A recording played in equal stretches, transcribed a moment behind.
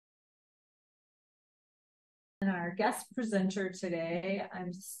our guest presenter today.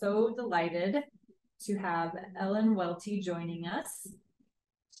 I'm so delighted to have Ellen Welty joining us.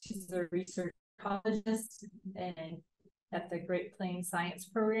 She's a research ecologist at the Great Plains Science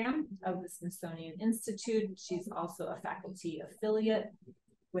Program of the Smithsonian Institute. She's also a faculty affiliate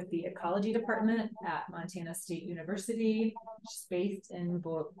with the Ecology Department at Montana State University. She's based in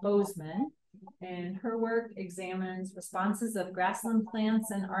Bozeman, and her work examines responses of grassland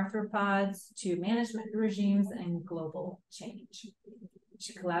plants and arthropods to management regimes and global change.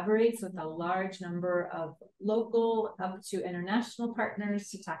 She collaborates with a large number of local up to international partners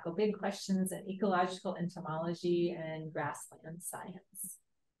to tackle big questions in ecological entomology and grassland science.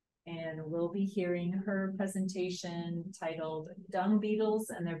 And we'll be hearing her presentation titled Dung Beetles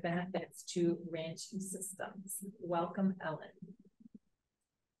and Their Benefits to Ranching Systems. Welcome, Ellen.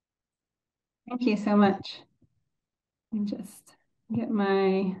 Thank you so much. Let me just get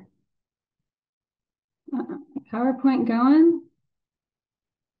my PowerPoint going.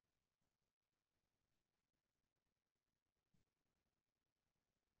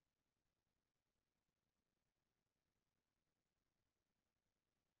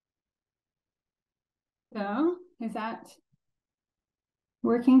 So, is that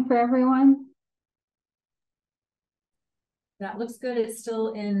working for everyone? That looks good. It's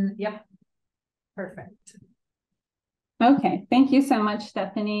still in, yep, perfect. Okay, thank you so much,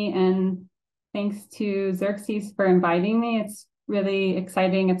 Stephanie, and thanks to Xerces for inviting me. It's really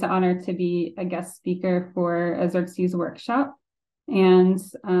exciting. It's an honor to be a guest speaker for a Xerces workshop. And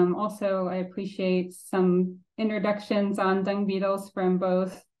also, I appreciate some introductions on dung beetles from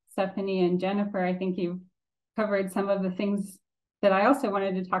both Stephanie and Jennifer. I think you've covered some of the things that I also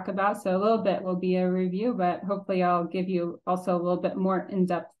wanted to talk about. So a little bit will be a review, but hopefully I'll give you also a little bit more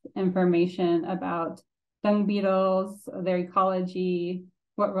in-depth information about dung beetles, their ecology,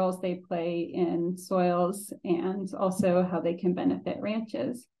 what roles they play in soils, and also how they can benefit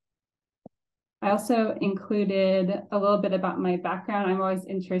ranches. I also included a little bit about my background. I'm always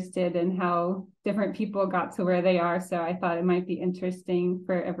interested in how different people got to where they are. So I thought it might be interesting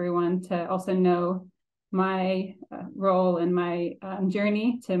for everyone to also know my role and my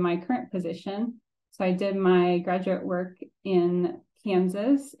journey to my current position. So I did my graduate work in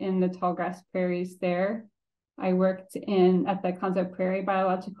Kansas in the tallgrass prairies there. I worked at the Conzo Prairie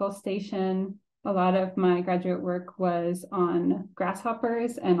Biological Station. A lot of my graduate work was on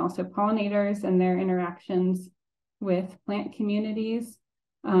grasshoppers and also pollinators and their interactions with plant communities.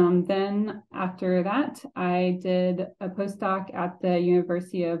 Then after that, I did a postdoc at the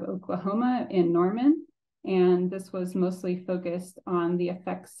University of Oklahoma in Norman. And this was mostly focused on the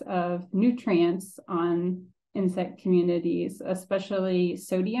effects of nutrients on insect communities, especially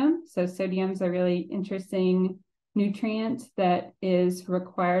sodium. So sodium is a really interesting nutrient that is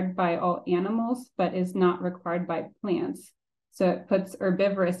required by all animals, but is not required by plants. So it puts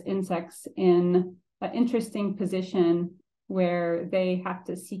herbivorous insects in an interesting position where they have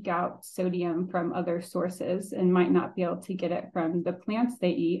to seek out sodium from other sources and might not be able to get it from the plants they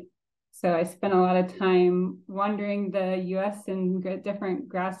eat. So I spent a lot of time wandering the US and different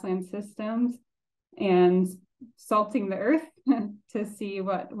grassland systems and salting the earth to see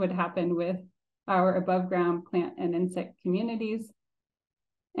what would happen with our above ground plant and insect communities.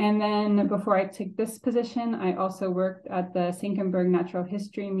 And then before I took this position, I also worked at the Senckenberg Natural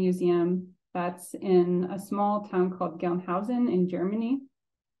History Museum that's in a small town called Gelnhausen in Germany.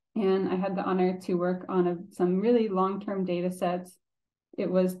 And I had the honor to work on some really long-term data sets. It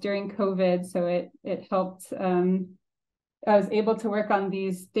was during COVID, so it helped. I was able to work on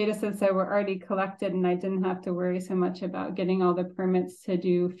these data sets that were already collected, and I didn't have to worry so much about getting all the permits to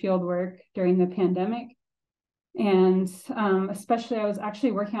do field work during the pandemic. And especially, I was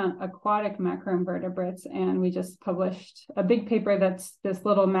actually working on aquatic macroinvertebrates, and we just published a big paper that's this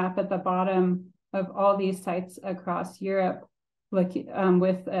little map at the bottom of all these sites across Europe,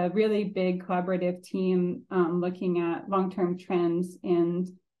 with a really big collaborative team looking at long-term trends in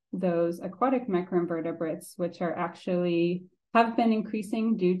those aquatic macroinvertebrates, which are actually have been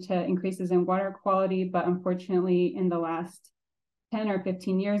increasing due to increases in water quality, but unfortunately in the last 10 or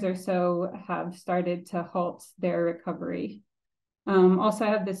 15 years or so have started to halt their recovery. Also, I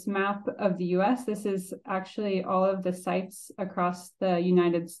have this map of the US. This is actually all of the sites across the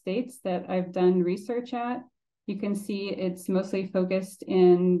United States that I've done research at. You can see it's mostly focused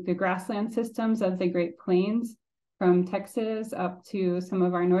in the grassland systems of the Great Plains, from Texas up to some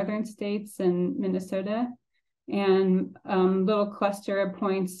of our northern states and Minnesota, and little cluster of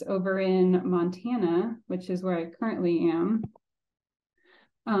points over in Montana, which is where I currently am.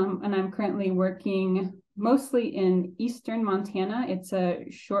 And I'm currently working mostly in eastern Montana. It's a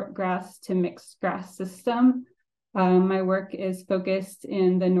short grass to mixed grass system My work is focused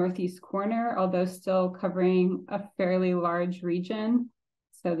in the northeast corner, although still covering a fairly large region.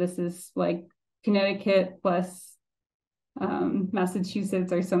 So this is like Connecticut plus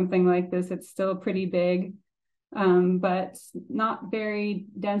Massachusetts or something like this. It's still pretty big, but not very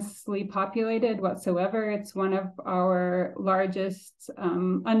densely populated whatsoever. It's one of our largest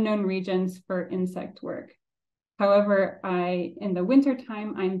unknown regions for insect work. However, in the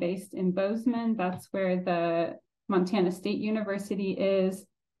wintertime, I'm based in Bozeman. That's where the Montana State University is,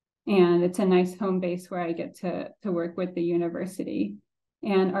 and it's a nice home base where I get to work with the university.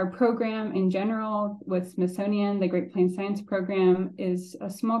 And our program in general with Smithsonian, the Great Plains Science Program, is a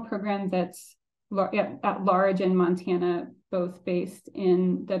small program that's at large in Montana, both based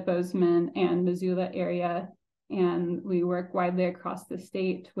in the Bozeman and Missoula area. And we work widely across the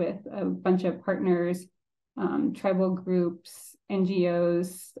state with a bunch of partners, tribal groups,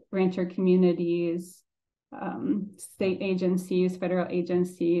 NGOs, rancher communities, state agencies, federal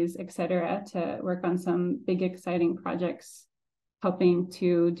agencies, et cetera, to work on some big, exciting projects helping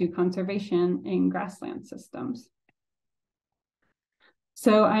to do conservation in grassland systems.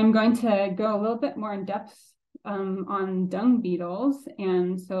 So I'm going to go a little bit more in depth on dung beetles.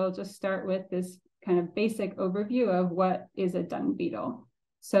 And so I'll just start with this kind of basic overview of what is a dung beetle.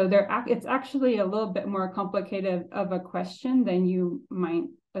 So it's actually a little bit more complicated of a question than you might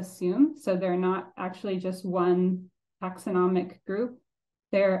assume. So they're not actually just one taxonomic group.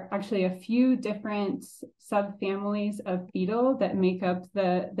 There are actually a few different subfamilies of beetle that make up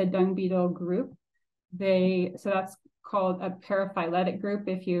the dung beetle group. So that's called a paraphyletic group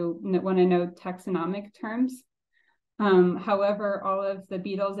if you want to know taxonomic terms. However, all of the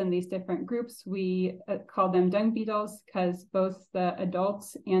beetles in these different groups, we call them dung beetles because both the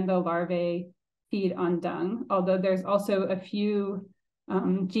adults and the larvae feed on dung, although there's also a few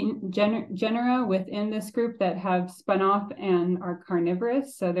genera within this group that have spun off and are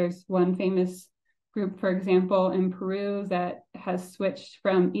carnivorous. So there's one famous group, for example, in Peru that has switched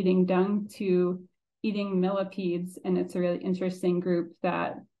from eating dung to eating millipedes. And it's a really interesting group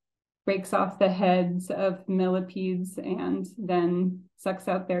that breaks off the heads of millipedes and then sucks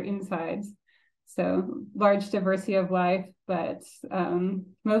out their insides. So large diversity of life, but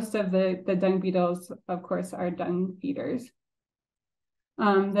most of the dung beetles, of course, are dung feeders.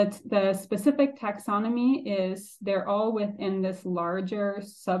 The specific taxonomy is they're all within this larger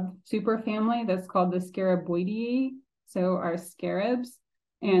superfamily that's called the Scaraboideae, so our scarabs.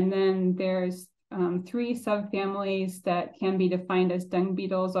 And then there's 3 subfamilies that can be defined as dung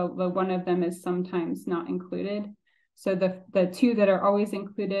beetles, although one of them is sometimes not included. So the 2 that are always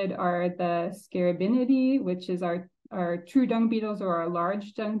included are the Scarabinidae, which is our true dung beetles or our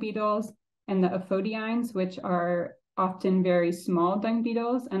large dung beetles, and the Aphodiines, which are often very small dung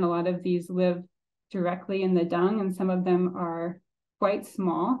beetles, and a lot of these live directly in the dung, and some of them are quite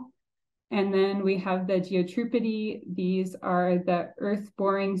small. And then we have the Geotruppidae. These are the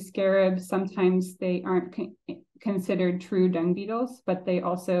earth-boring scarabs. Sometimes they aren't considered true dung beetles, but they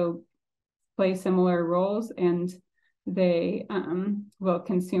also play similar roles, and they will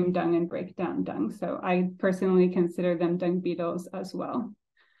consume dung and break down dung. So I personally consider them dung beetles as well.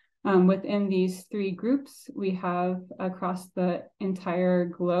 Within these 3 groups, we have across the entire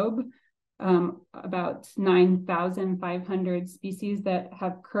globe about 9,500 species that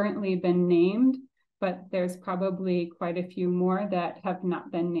have currently been named, but there's probably quite a few more that have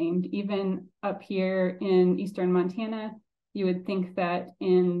not been named. Even up here in eastern Montana, you would think that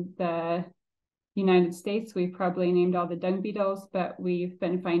in the United States, we've probably named all the dung beetles, but we've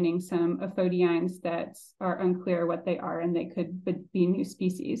been finding some Aphodiines that are unclear what they are, and they could be new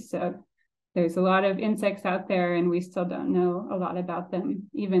species. So there's a lot of insects out there, and we still don't know a lot about them,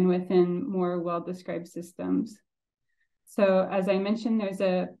 even within more well-described systems. So as I mentioned, there's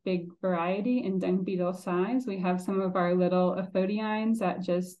a big variety in dung beetle size. We have some of our little Aphodiines at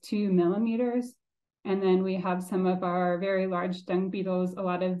just 2 millimeters. And then we have some of our very large dung beetles. A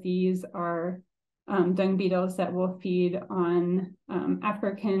lot of these are dung beetles that will feed on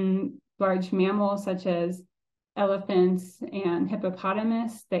African large mammals such as elephants and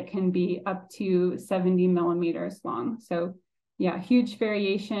hippopotamus that can be up to 70 millimeters long. So yeah, huge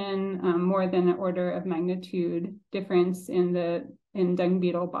variation, more than an order of magnitude difference in dung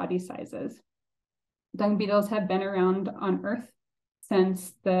beetle body sizes. Dung beetles have been around on Earth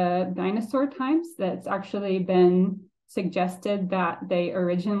since the dinosaur times. That's actually been suggested that they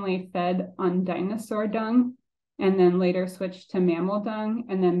originally fed on dinosaur dung and then later switched to mammal dung,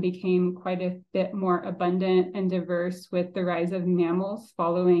 and then became quite a bit more abundant and diverse with the rise of mammals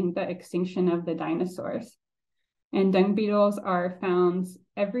following the extinction of the dinosaurs. And dung beetles are found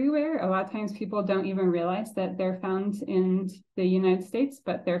everywhere. A lot of times people don't even realize that they're found in the United States,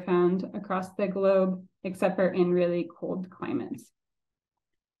 but they're found across the globe, except for in really cold climates.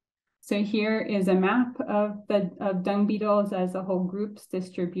 So here is a map of dung beetles as a whole group's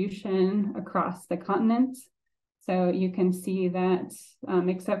distribution across the continents. So you can see that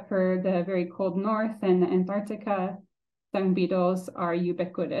except for the very cold north and Antarctica, dung beetles are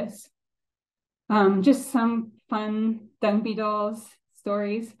ubiquitous. Just some fun dung beetles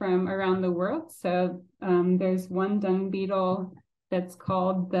stories from around the world. So there's one dung beetle that's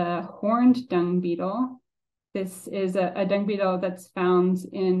called the horned dung beetle. This is a dung beetle that's found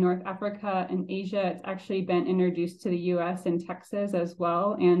in North Africa and Asia. It's actually been introduced to the US in Texas as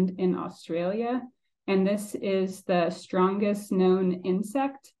well, and in Australia. And this is the strongest known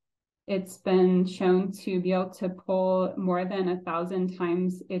insect. It's been shown to be able to pull more than 1,000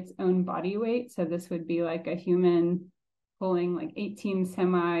 times its own body weight. So this would be like a human pulling like 18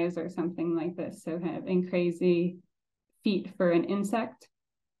 semis or something like this. So kind of crazy feat for an insect.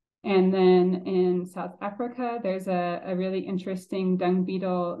 And then in South Africa, there's a really interesting dung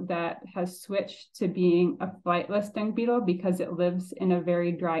beetle that has switched to being a flightless dung beetle because it lives in a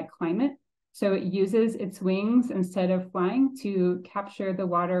very dry climate. So it uses its wings instead of flying to capture the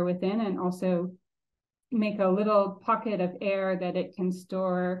water within and also make a little pocket of air that it can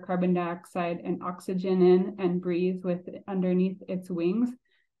store carbon dioxide and oxygen in and breathe with underneath its wings.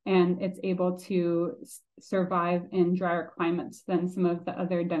 And it's able to survive in drier climates than some of the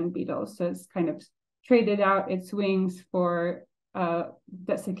other dung beetles. So it's kind of traded out its wings for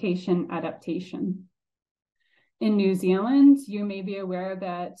desiccation adaptation. In New Zealand, you may be aware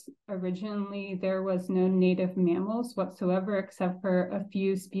that originally there was no native mammals whatsoever except for a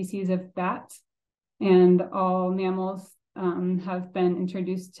few species of bats. And all mammals have been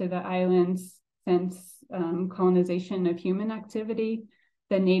introduced to the islands since colonization of human activity.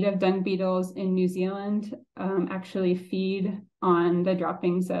 The native dung beetles in New Zealand actually feed on the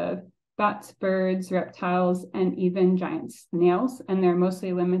droppings of bats, birds, reptiles, and even giant snails, and they're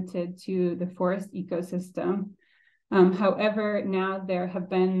mostly limited to the forest ecosystem. However, now there have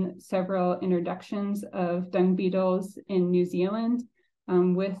been several introductions of dung beetles in New Zealand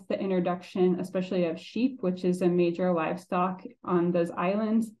with the introduction, especially of sheep, which is a major livestock on those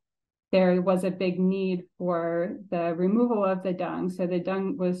islands. There was a big need for the removal of the dung. So the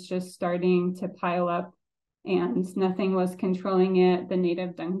dung was just starting to pile up and nothing was controlling it. The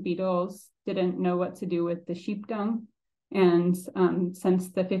native dung beetles didn't know what to do with the sheep dung. And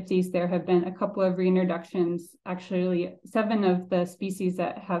since the 50s, there have been a couple of reintroductions. Actually, 7 of the species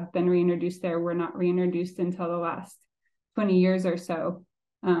that have been reintroduced there were not reintroduced until the last 20 years or so.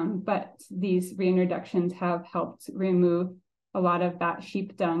 But these reintroductions have helped remove a lot of that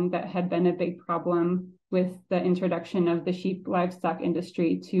sheep dung that had been a big problem with the introduction of the sheep livestock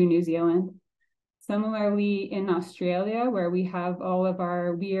industry to New Zealand. Similarly, in Australia, where we have all of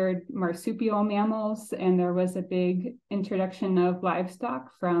our weird marsupial mammals, and there was a big introduction of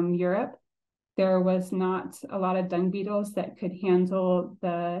livestock from Europe, there was not a lot of dung beetles that could handle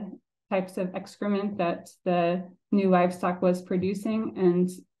the types of excrement that the new livestock was producing. And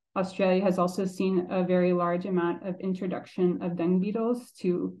Australia has also seen a very large amount of introduction of dung beetles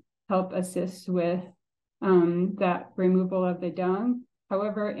to help assist with that removal of the dung.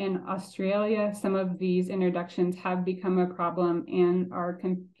 However, in Australia, some of these introductions have become a problem and are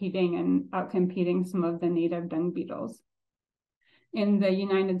competing and outcompeting some of the native dung beetles. In the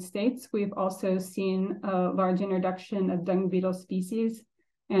United States, we've also seen a large introduction of dung beetle species,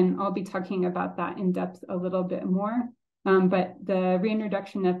 and I'll be talking about that in depth a little bit more. But the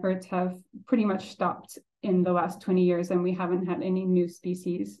reintroduction efforts have pretty much stopped in the last 20 years, and we haven't had any new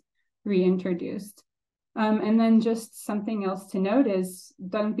species reintroduced. And then just something else to note is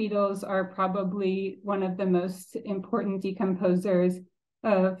dung beetles are probably one of the most important decomposers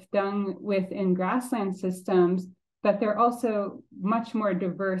of dung within grassland systems, but they're also much more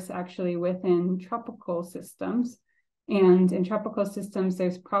diverse actually within tropical systems. And in tropical systems,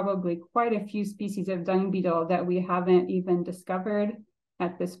 there's probably quite a few species of dung beetle that we haven't even discovered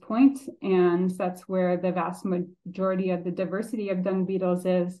at this point. And that's where the vast majority of the diversity of dung beetles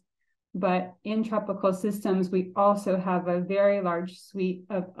is. But in tropical systems, we also have a very large suite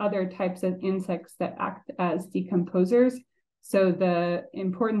of other types of insects that act as decomposers. So the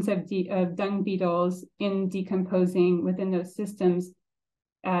importance of dung beetles in decomposing within those systems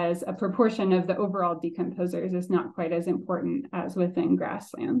as a proportion of the overall decomposers is not quite as important as within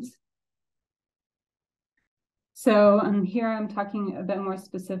grasslands. So here I'm talking a bit more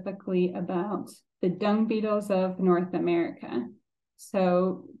specifically about the dung beetles of North America.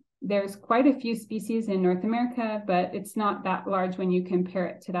 So There's quite a few species in North America, but it's not that large when you compare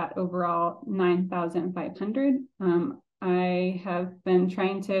it to that overall 9,500. I have been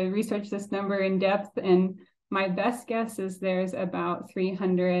trying to research this number in depth, and my best guess is there's about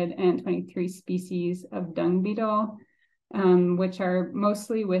 323 species of dung beetle, which are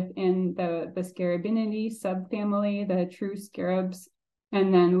mostly within the Scarabinidae subfamily, the true scarabs.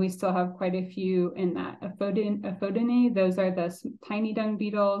 And then we still have quite a few in that Aphodinae. Those are the tiny dung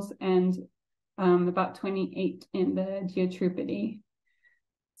beetles, and about 28 in the Geotruppidae.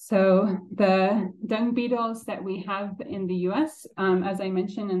 So the dung beetles that we have in the US, as I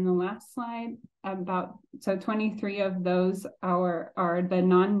mentioned in the last slide, 23 of those are the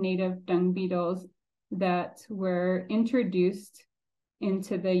non-native dung beetles that were introduced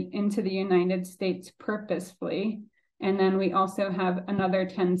into the United States purposefully. And then we also have another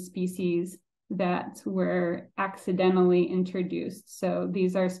 10 species that were accidentally introduced. So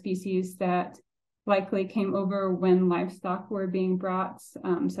these are species that likely came over when livestock were being brought,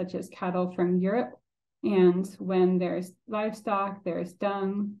 such as cattle from Europe. And when there's livestock, there's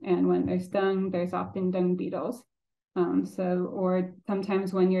dung. And when there's dung, there's often dung beetles. Or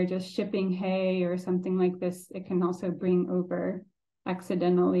sometimes when you're just shipping hay or something like this, it can also bring over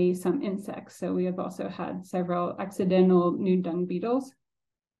accidentally some insects. So we have also had several accidental new dung beetles.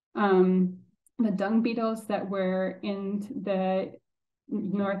 The dung beetles that were in the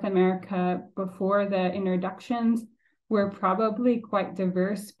North America before the introductions were probably quite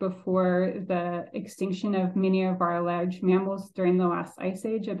diverse before the extinction of many of our large mammals during the last ice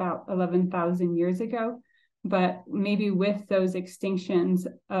age about 11,000 years ago. But maybe with those extinctions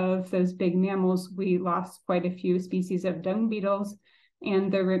of those big mammals, we lost quite a few species of dung beetles.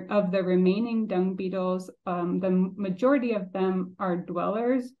 And of the remaining dung beetles, the majority of them are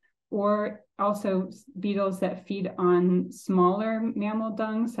dwellers, or also beetles that feed on smaller mammal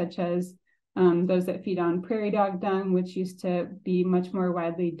dung, such as those that feed on prairie dog dung, which used to be much more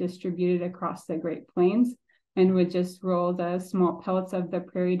widely distributed across the Great Plains, and would just roll the small pellets of the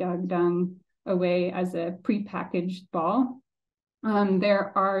prairie dog dung away as a prepackaged ball.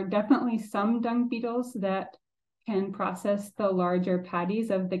 There are definitely some dung beetles that can process the larger patties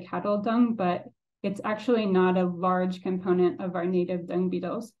of the cattle dung, but it's actually not a large component of our native dung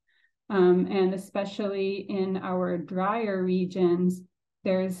beetles. And especially in our drier regions,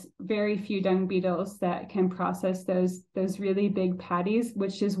 there's very few dung beetles that can process those really big patties,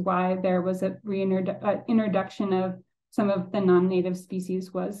 which is why there was a introduction of some of the non-native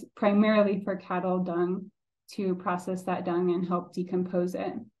species was primarily for cattle dung to process that dung and help decompose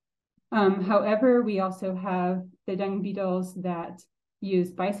it. However, we also have the dung beetles that use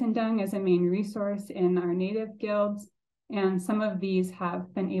bison dung as a main resource in our native guilds, and some of these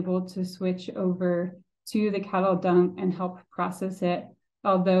have been able to switch over to the cattle dung and help process it,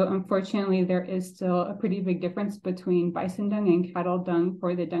 although unfortunately there is still a pretty big difference between bison dung and cattle dung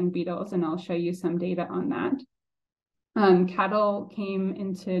for the dung beetles, and I'll show you some data on that. Cattle came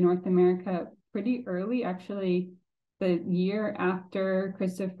into North America pretty early, actually the year after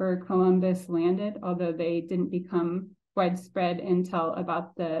Christopher Columbus landed, although they didn't become widespread until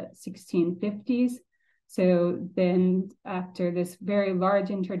about the 1650s. So then after this very large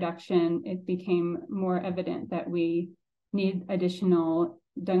introduction, it became more evident that we need additional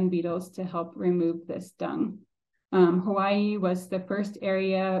dung beetles to help remove this dung. Hawaii was the first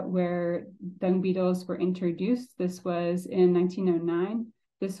area where dung beetles were introduced. This was in 1909.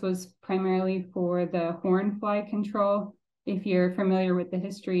 This was primarily for the horn fly control. If you're familiar with the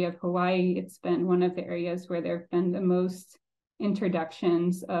history of Hawaii, it's been one of the areas where there have been the most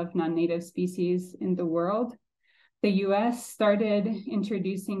introductions of non-native species in the world. The US started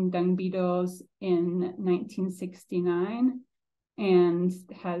introducing dung beetles in 1969 and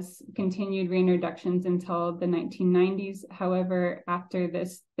has continued reintroductions until the 1990s. However, after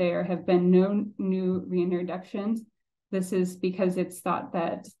this, there have been no new reintroductions. This is because it's thought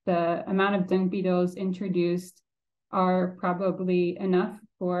that the amount of dung beetles introduced are probably enough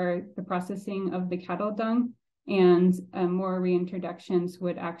for the processing of the cattle dung, and more reintroductions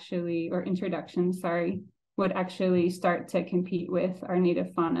would actually, or introductions, sorry, would actually start to compete with our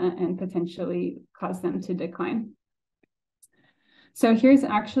native fauna and potentially cause them to decline. So here's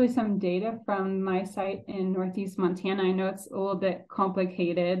actually some data from my site in Northeast Montana. I know it's a little bit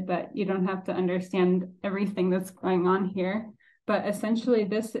complicated, but you don't have to understand everything that's going on here. But essentially,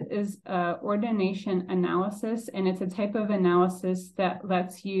 this is an ordination analysis, and it's a type of analysis that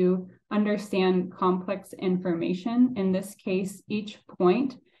lets you understand complex information. In this case, each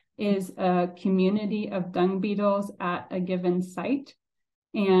point is a community of dung beetles at a given site.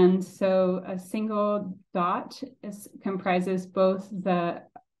 And so a single dot comprises both the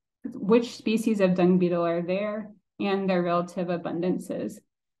which species of dung beetle are there and their relative abundances.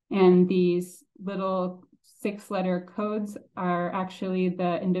 And these little 6-letter codes are actually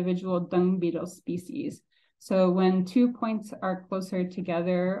the individual dung beetle species. So when 2 points are closer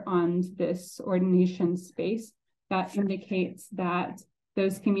together on this ordination space, that indicates that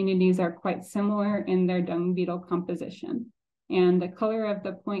those communities are quite similar in their dung beetle composition. And the color of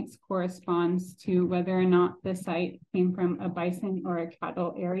the points corresponds to whether or not the site came from a bison or a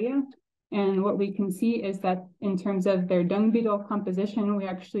cattle area. And what we can see is that in terms of their dung beetle composition, we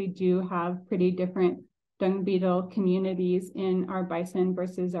actually do have pretty different dung beetle communities in our bison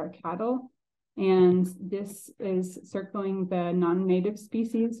versus our cattle. And this is circling the non-native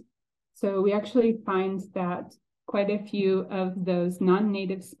species. So we actually find that quite a few of those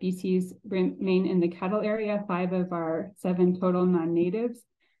non-native species remain in the cattle area, 5 of our 7 total non-natives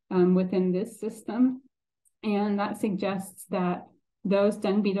within this system. And that suggests that those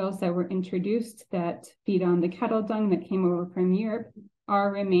dung beetles that were introduced that feed on the cattle dung that came over from Europe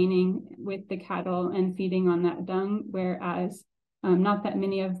are remaining with the cattle and feeding on that dung, whereas not that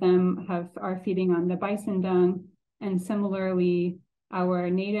many of them are feeding on the bison dung. And similarly, our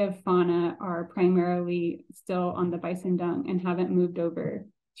native fauna are primarily still on the bison dung and haven't moved over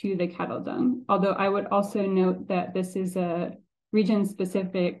to the cattle dung. Although I would also note that this is a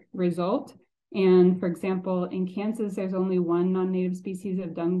region-specific result. And for example, in Kansas, there's only 1 non-native species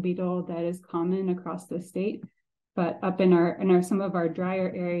of dung beetle that is common across the state. But up in some of our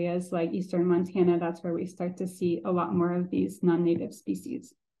drier areas like eastern Montana, that's where we start to see a lot more of these non-native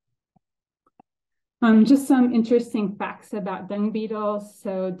species. Just some interesting facts about dung beetles.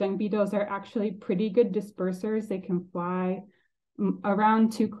 So dung beetles are actually pretty good dispersers. They can fly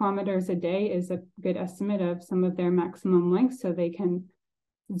around 2 kilometers a day is a good estimate of some of their maximum length. So they can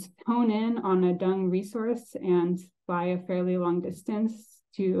hone in on a dung resource and fly a fairly long distance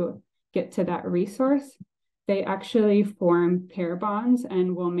to get to that resource. They actually form pair bonds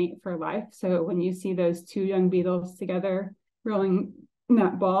and will mate for life. So when you see those 2 dung beetles together rolling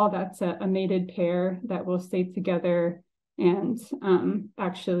that ball, that's a mated pair that will stay together and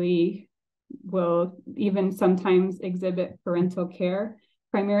actually will even sometimes exhibit parental care.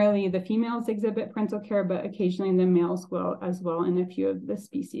 Primarily the females exhibit parental care, but occasionally the males will as well in a few of the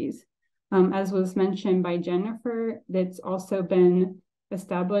species. As was mentioned by Jennifer, it's also been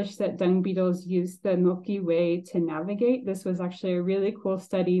established that dung beetles use the Milky Way to navigate. This was actually a really cool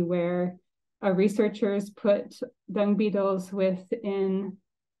study where researchers put dung beetles within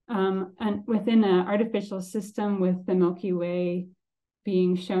an artificial system with the Milky Way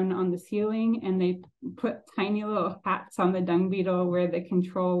being shown on the ceiling, and they put tiny little hats on the dung beetle where the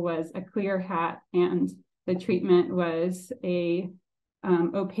control was a clear hat and the treatment was a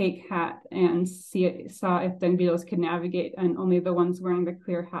opaque hat, and saw if dung beetles could navigate, and only the ones wearing the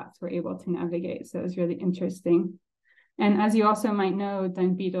clear hats were able to navigate. So it was really interesting. And as you also might know,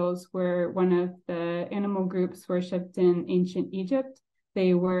 dung beetles were one of the animal groups worshipped in ancient Egypt.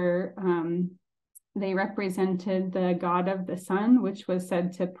 They represented the god of the sun, which was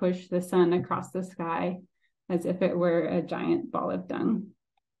said to push the sun across the sky as if it were a giant ball of dung.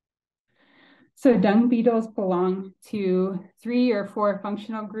 So dung beetles belong to 3 or 4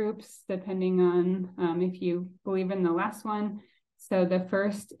 functional groups, depending on if you believe in the last one. So the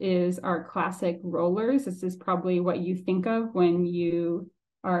first is our classic rollers. This is probably what you think of when you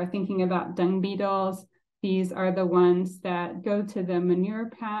are thinking about dung beetles. These are the ones that go to the manure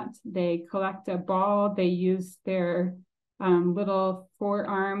pat. They collect a ball. They use their little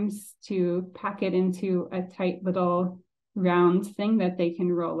forearms to pack it into a tight little round thing that they can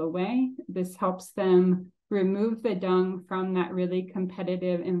roll away. This helps them remove the dung from that really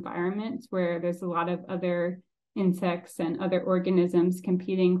competitive environment where there's a lot of other insects and other organisms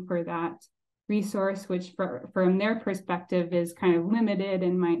competing for that resource, which from their perspective is kind of limited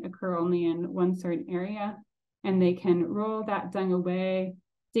and might occur only in one certain area. And they can roll that dung away,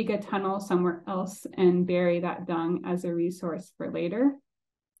 dig a tunnel somewhere else, and bury that dung as a resource for later.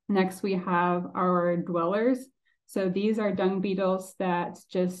 Next, we have our dwellers. So these are dung beetles that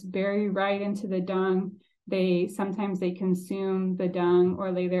just bury right into the dung. Sometimes they consume the dung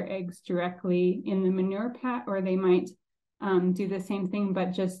or lay their eggs directly in the manure pat, or they might do the same thing,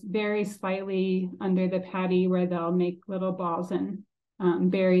 but just very slightly under the patty where they'll make little balls and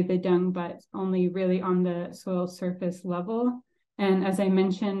bury the dung, but only really on the soil surface level. And as I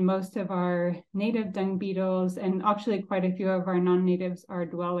mentioned, most of our native dung beetles, and actually quite a few of our non-natives, are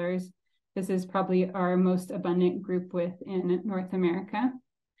dwellers. This is probably our most abundant group within North America.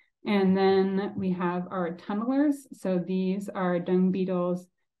 And then we have our tunnelers. So these are dung beetles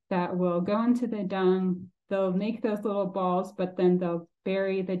that will go into the dung. They'll make those little balls, but then they'll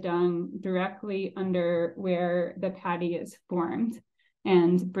bury the dung directly under where the patty is formed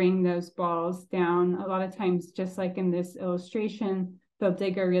and bring those balls down. A lot of times, just like in this illustration, they'll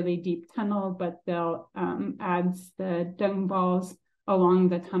dig a really deep tunnel, but they'll add the dung balls along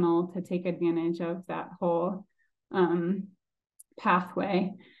the tunnel to take advantage of that whole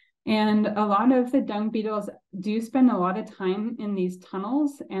pathway. And a lot of the dung beetles do spend a lot of time in these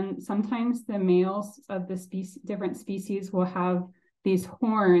tunnels, and sometimes the males of the different species will have these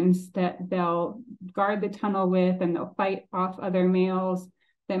horns that they'll guard the tunnel with, and they'll fight off other males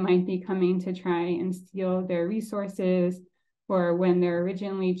that might be coming to try and steal their resources. Or when they're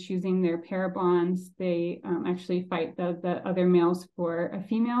originally choosing their pair bonds, they actually fight the other males for a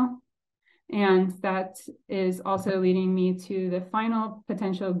female. And that is also leading me to the final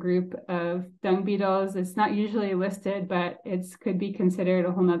potential group of dung beetles. It's not usually listed, but it could be considered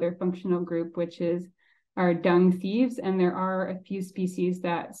a whole nother functional group, which is our dung thieves. And there are a few species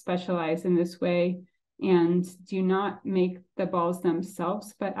that specialize in this way and do not make the balls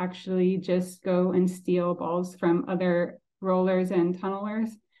themselves, but actually just go and steal balls from other rollers and tunnelers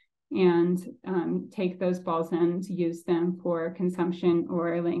and take those balls and use them for consumption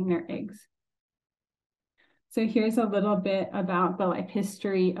or laying their eggs. So here's a little bit about the life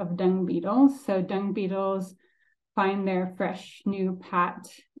history of dung beetles. So dung beetles find their fresh new pat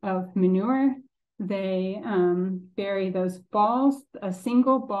of manure. They bury those balls. A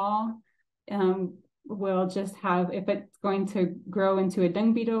single ball will just have, if it's going to grow into a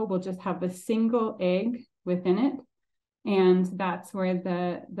dung beetle, will just have a single egg within it. And that's where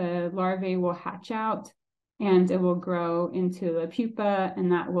the larvae will hatch out, and it will grow into a pupa,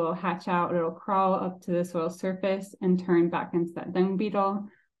 and that will hatch out. It'll crawl up to the soil surface and turn back into that dung beetle.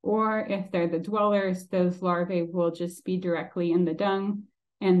 Or if they're the dwellers, those larvae will just be directly in the dung,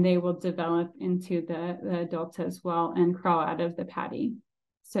 and they will develop into the adult as well and crawl out of the patty.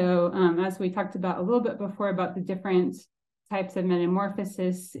 So as we talked about a little bit before about the different types of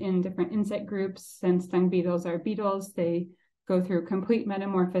metamorphosis in different insect groups, since dung beetles are beetles, they go through complete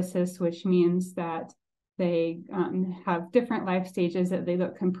metamorphosis, which means that they have different life stages that they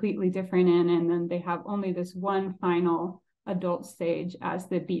look completely different in, and then they have only this one final adult stage as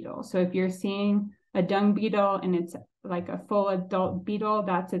the beetle. So if you're seeing a dung beetle and it's like a full adult beetle,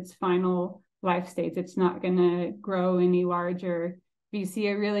 that's its final life stage. It's not going to grow any larger. If you see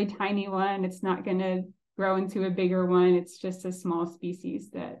a really tiny one, it's not going to grow into a bigger one. It's just a small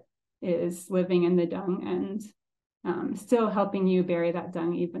species that is living in the dung and still helping you bury that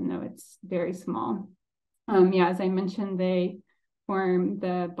dung, even though it's very small. Yeah, as I mentioned, they form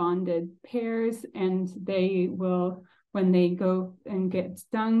the bonded pairs, and they will, when they go and get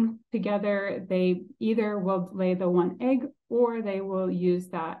stung together, they either will lay the one egg or they will use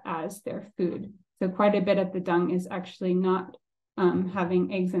that as their food. So quite a bit of the dung is actually not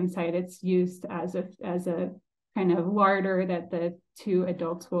having eggs inside. It's used as a kind of larder that the two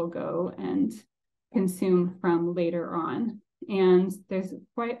adults will go and consume from later on. And there's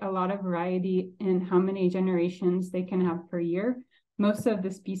quite a lot of variety in how many generations they can have per year. Most of the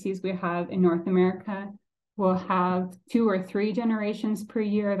species we have in North America will have 2 or 3 generations per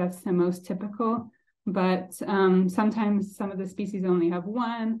year. That's the most typical. But sometimes some of the species only have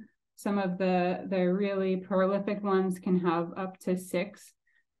 1. Some of the really prolific ones can have up to 6.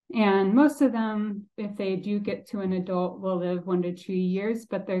 And most of them, if they do get to an adult, will live 1 to 2 years.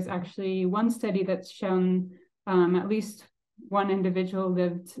 But there's actually one study that's shown at least one individual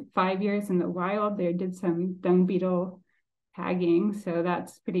lived 5 years in the wild. They did some dung beetle tagging, so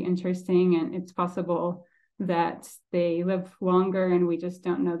that's pretty interesting. And it's possible that they live longer and we just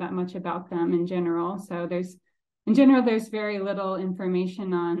don't know that much about them in general. So there's very little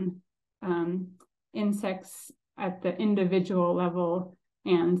information on insects at the individual level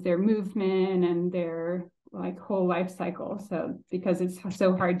and their movement and their whole life cycle. So because it's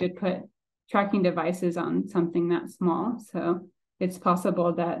so hard to put tracking devices on something that small. So it's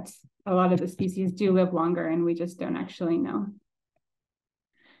possible that a lot of the species do live longer and we just don't actually know.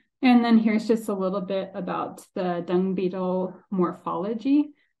 And then here's just a little bit about the dung beetle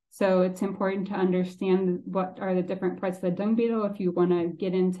morphology. So it's important to understand what are the different parts of the dung beetle if you want to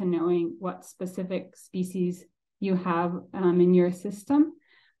get into knowing what specific species you have in your system.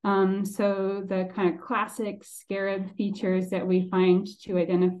 So the kind of classic scarab features that we find to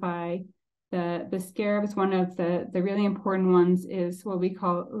identify the scarabs, one of the really important ones is what we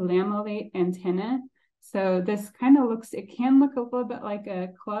call lamellate antennae. So this kind of can look a little bit like a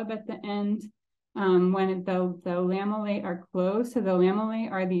club at the end when the lamellate are closed. So the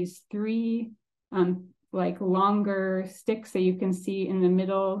lamellate are these 3 longer sticks that you can see in the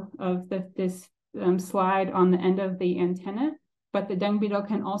middle of this slide on the end of the antenna. but the dung beetle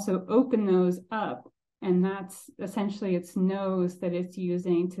can also open those up, and that's essentially its nose that it's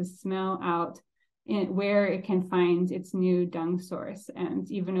using to smell out where it can find its new dung source, and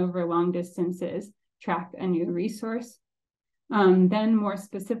even over long distances track a new resource. Then more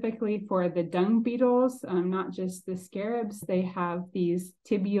specifically for the dung beetles, not just the scarabs, they have these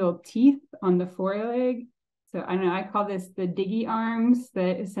tibial teeth on the foreleg. So I don't know, I call this the diggy arms,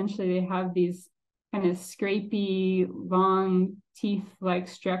 that essentially they have these kind of scrapey, long teeth-like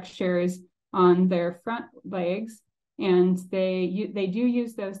structures on their front legs. And they do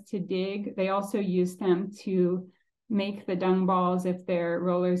use those to dig. They also use them to make the dung balls if they're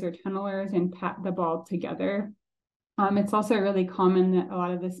rollers or tunnelers and pat the ball together. It's also really common that a lot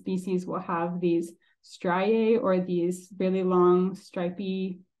of the species will have these striae, or these really long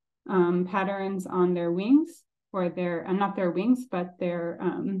stripy patterns on their wings, or their, not their wings, but their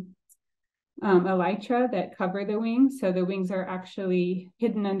elytra that cover the wings. So the wings are actually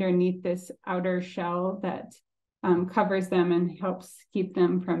hidden underneath this outer shell that covers them and helps keep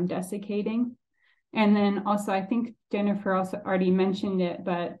them from desiccating. And then also, I think Jennifer also already mentioned it,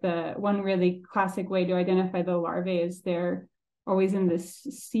 but the one really classic way to identify the larvae is they're always in this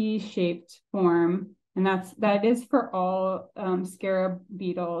C-shaped form. And that is for all scarab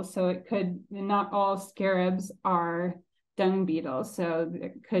beetles. So it could, not all scarabs are dung beetles. So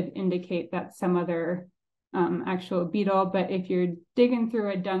it could indicate that some other actual beetle. But if you're digging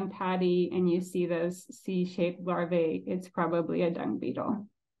through a dung patty and you see those C-shaped larvae, it's probably a dung beetle.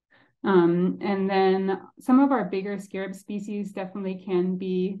 And then some of our bigger scarab species definitely can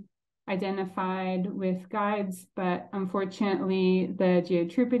be identified with guides, but unfortunately the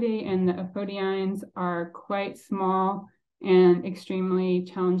Geotripidae and the Aphrodines are quite small and extremely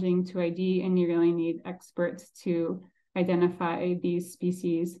challenging to ID, and you really need experts to identify these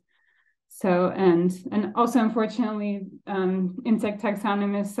species. So, and also unfortunately, insect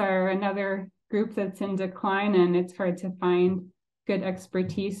taxonomists are another group that's in decline, and it's hard to find good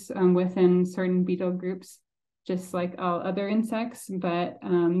expertise within certain beetle groups, just like all other insects, but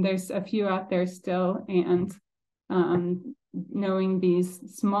there's a few out there still, and knowing these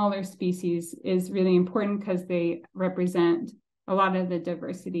smaller species is really important because they represent a lot of the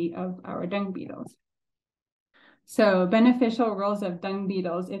diversity of our dung beetles. So beneficial roles of dung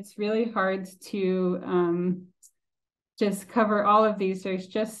beetles, it's really hard to just cover all of these. There's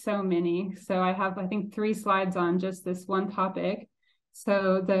just so many. So I have, I think, 3 slides on just this one topic.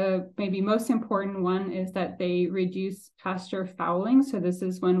 So the maybe most important one is that they reduce pasture fouling. So this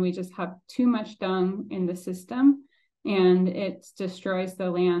is when we just have too much dung in the system and it destroys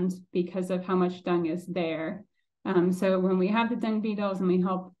the land because of how much dung is there. So when we have the dung beetles and we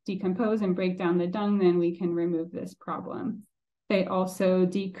help decompose and break down the dung, then we can remove this problem. They also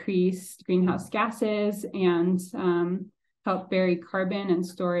decrease greenhouse gases and help bury carbon and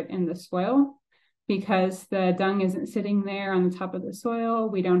store it in the soil. Because the dung isn't sitting there on the top of the soil,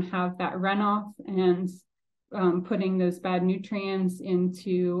 we don't have that runoff and putting those bad nutrients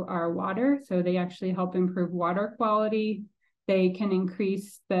into our water. So they actually help improve water quality. They can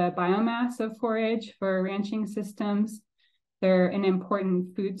increase the biomass of forage for ranching systems. They're an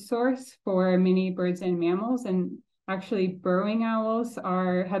important food source for many birds and mammals. And actually burrowing owls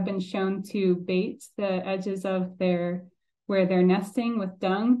have been shown to bait the edges of where they're nesting with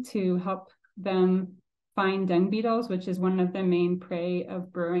dung to help them find dung beetles, which is one of the main prey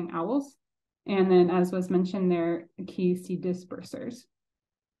of burrowing owls. And then, as was mentioned, they're key seed dispersers.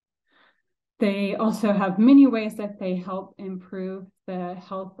 They also have many ways that they help improve the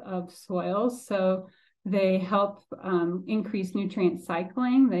health of soils. So they help increase nutrient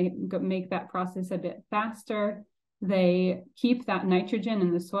cycling. They make that process a bit faster. They keep that nitrogen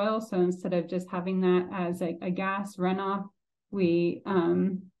in the soil. So instead of just having that as a gas runoff, we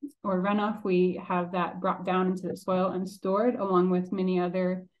have that brought down into the soil and stored, along with many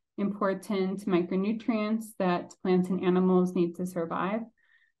other important micronutrients that plants and animals need to survive.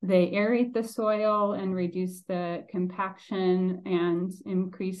 They aerate the soil and reduce the compaction and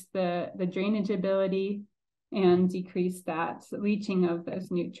increase the drainage ability and decrease that leaching of those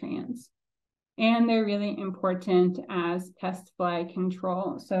nutrients. And they're really important as pest fly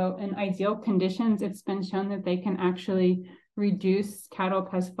control. So in ideal conditions, it's been shown that they can actually reduce cattle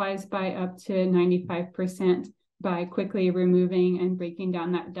pest flies by up to 95% by quickly removing and breaking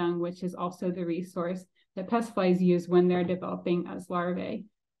down that dung, which is also the resource that pest flies use when they're developing as larvae.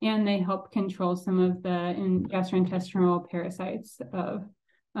 And they help control some of the gastrointestinal parasites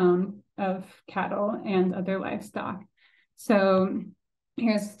of cattle and other livestock. So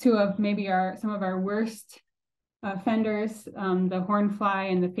here's 2 of maybe some of our worst offenders. The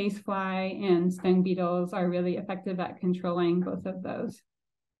hornfly and the facefly and stung beetles are really effective at controlling both of those.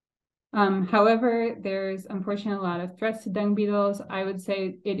 However, there's unfortunately a lot of threats to dung beetles. I would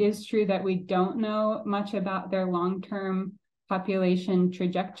say it is true that we don't know much about their long-term population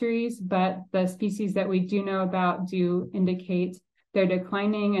trajectories, but the species that we do know about do indicate they're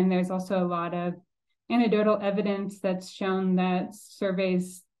declining, and there's also a lot of anecdotal evidence that's shown that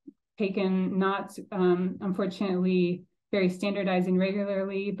surveys taken not unfortunately very standardized and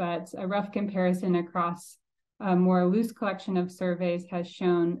regularly, but a rough comparison across a more loose collection of surveys has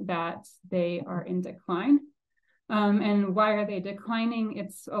shown that they are in decline. And why are they declining?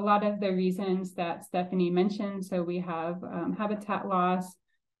 It's a lot of the reasons that Stephanie mentioned. So we have habitat loss,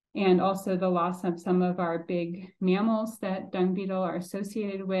 and also the loss of some of our big mammals that dung beetle are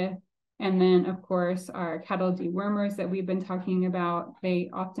associated with. And then, of course, our cattle dewormers that we've been talking about, they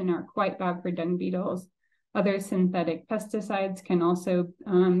often are quite bad for dung beetles. Other synthetic pesticides can also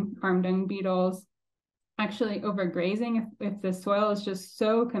harm dung beetles. Actually, overgrazing, if the soil is just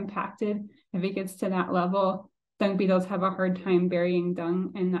so compacted, if it gets to that level, dung beetles have a hard time burying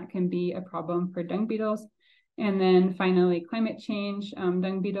dung, and that can be a problem for dung beetles. And then finally, climate change.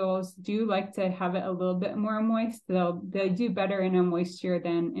 Dung beetles do like to have it a little bit more moist. They do better in a moist year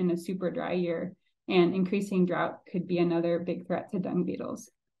than in a super dry year. And increasing drought could be another big threat to dung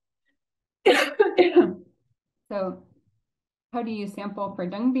beetles. So how do you sample for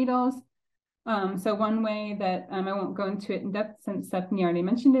dung beetles? So one way that I won't go into it in depth since Stephanie already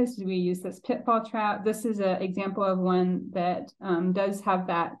mentioned is we use this pitfall trap. This is an example of one that does have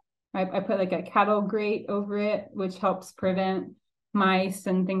that. I put like a cattle grate over it, which helps prevent mice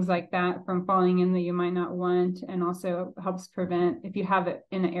and things like that from falling in that you might not want, and also helps prevent, if you have it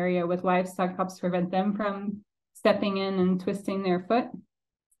in an area with livestock, helps prevent them from stepping in and twisting their foot.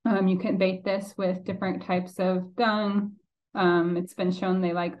 You can bait this with different types of dung. It's been shown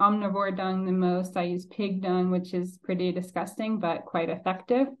they like omnivore dung the most. I use pig dung, which is pretty disgusting, but quite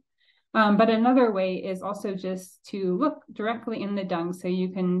effective. But another way is also just to look directly in the dung. So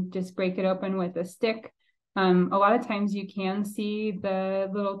you can just break it open with a stick. A lot of times you can see the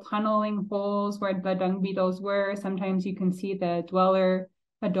little tunneling holes where the dung beetles were. Sometimes you can see the dweller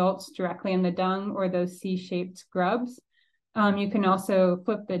adults directly in the dung, or those C-shaped grubs. You can also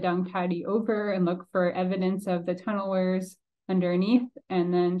flip the dung patty over and look for evidence of the tunnelers underneath.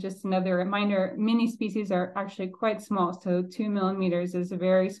 And then just another reminder, many species are actually quite small. So 2 millimeters is a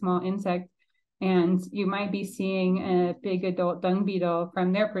very small insect. And you might be seeing a big adult dung beetle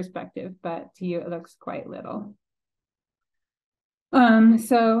from their perspective, but to you it looks quite little.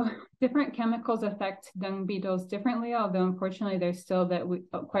 So different chemicals affect dung beetles differently, although unfortunately there's still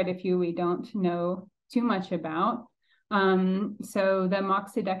quite a few we don't know too much about. So the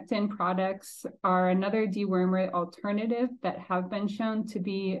moxidectin products are another dewormer alternative that have been shown to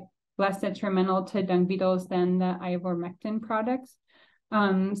be less detrimental to dung beetles than the ivermectin products.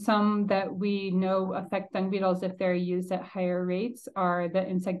 Some that we know affect dung beetles if they're used at higher rates are the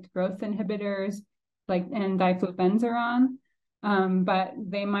insect growth inhibitors, and diflubenzuron. But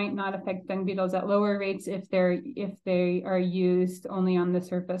they might not affect dung beetles at lower rates if they are used only on the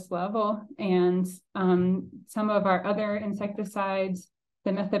surface level. And some of our other insecticides,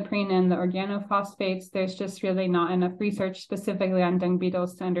 the methoprene and the organophosphates, there's just really not enough research specifically on dung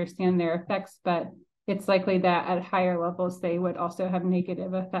beetles to understand their effects, but it's likely that at higher levels they would also have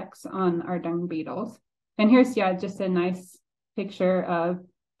negative effects on our dung beetles. And here's just a nice picture of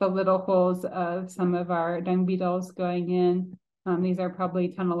the little holes of some of our dung beetles going in. These are probably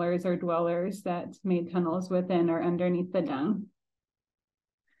tunnelers or dwellers that made tunnels within or underneath the dung.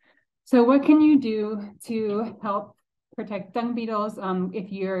 So what can you do to help protect dung beetles?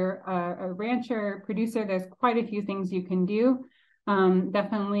 If you're a rancher, producer, there's quite a few things you can do.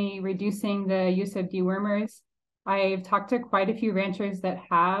 Definitely reducing the use of dewormers. I've talked to quite a few ranchers that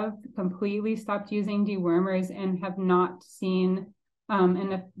have completely stopped using dewormers and have not seen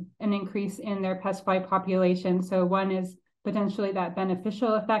an increase in their pest fly population. So one is potentially that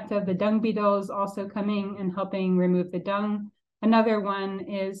beneficial effect of the dung beetles also coming and helping remove the dung. Another one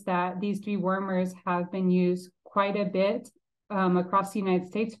is that these dewormers have been used quite a bit across the United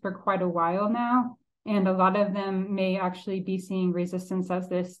States for quite a while now. And a lot of them may actually be seeing resistance at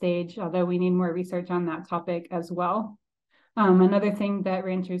this stage, although we need more research on that topic as well. Another thing that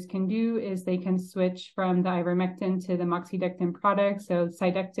ranchers can do is they can switch from the ivermectin to the moxidectin products. So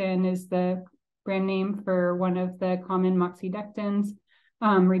Cydectin is the brand name for one of the common moxidectins,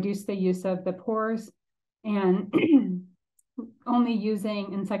 reduce the use of the pores, and only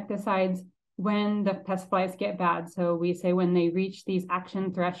using insecticides when the pest flies get bad. So we say when they reach these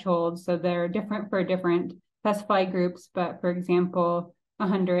action thresholds. So they're different for different pest fly groups, but for example,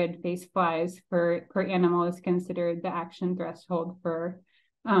 100 face flies per animal is considered the action threshold for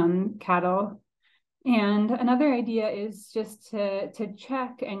cattle. And another idea is just to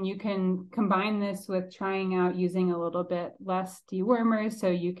check, and you can combine this with trying out using a little bit less dewormers. So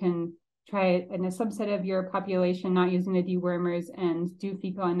you can try it in a subset of your population, not using the dewormers, and do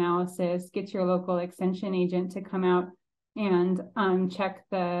fecal analysis, get your local extension agent to come out and check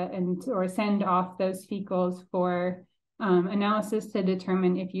or send off those fecals for analysis to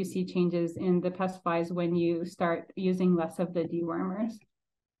determine if you see changes in the pest flies when you start using less of the dewormers.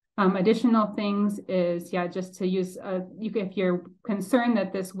 Additional things is, just to use, if you're concerned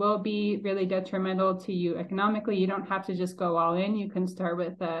that this will be really detrimental to you economically, you don't have to just go all in. You can start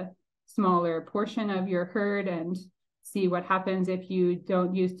with a smaller portion of your herd and see what happens if you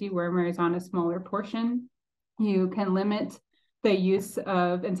don't use dewormers on a smaller portion. You can limit the use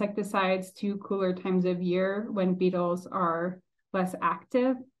of insecticides to cooler times of year when beetles are less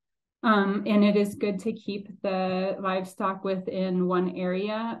active. And it is good to keep the livestock within one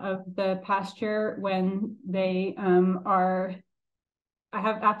area of the pasture when they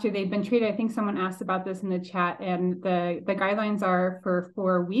after they've been treated. I think someone asked about this in the chat, and the guidelines are for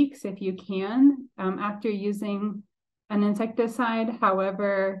 4 weeks if you can, after using an insecticide.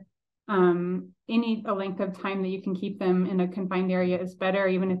 However, any length of time that you can keep them in a confined area is better,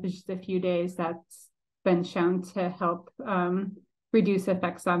 even if it's just a few days. That's been shown to help reduce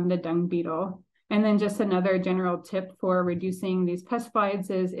effects on the dung beetle. And then just another general tip for reducing these pest flies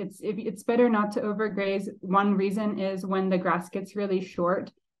is it's better not to overgraze. One reason is when the grass gets really short,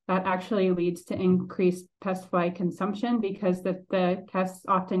 that actually leads to increased pest fly consumption, because the pests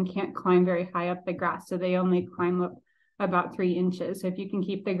often can't climb very high up the grass, so they only climb up about 3 inches. So if you can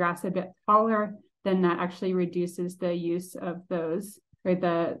keep the grass a bit taller, then that actually reduces the use of those, or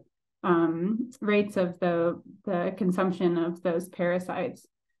the rates of the consumption of those parasites.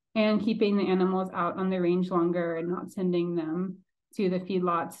 And keeping the animals out on the range longer and not sending them to the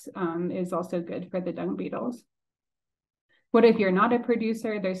feedlots is also good for the dung beetles. What if you're not a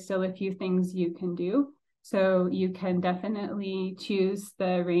producer? There's still a few things you can do. So you can definitely choose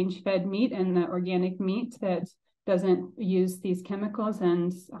the range-fed meat and the organic meat that doesn't use these chemicals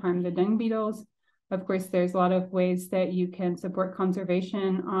and harm the dung beetles. Of course, there's a lot of ways that you can support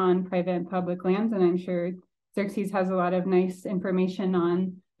conservation on private and public lands, and I'm sure Xerces has a lot of nice information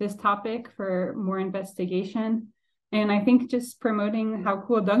on this topic for more investigation. And I think just promoting how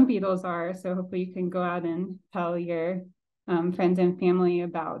cool dung beetles are, so hopefully you can go out and tell your friends and family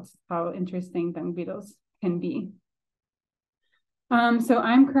about how interesting dung beetles can be. So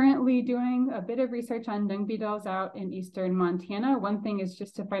I'm currently doing a bit of research on dung beetles out in eastern Montana. One thing is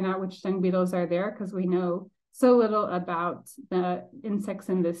just to find out which dung beetles are there, because we know so little about the insects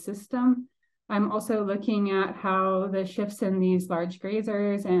in this system. I'm also looking at how the shifts in these large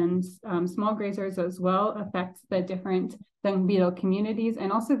grazers and small grazers as well affect the different dung beetle communities,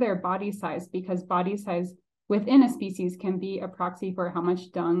 and also their body size, because body size within a species can be a proxy for how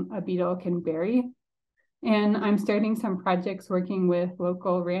much dung a beetle can bury. And I'm starting some projects working with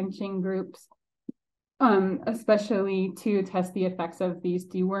local ranching groups, especially to test the effects of these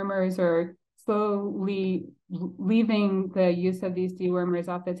dewormers, or slowly leaving the use of these dewormers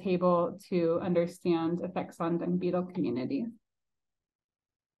off the table to understand effects on dung beetle communities.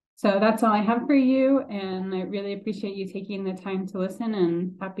 So that's all I have for you, and I really appreciate you taking the time to listen,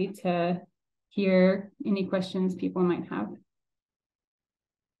 and happy to hear any questions people might have.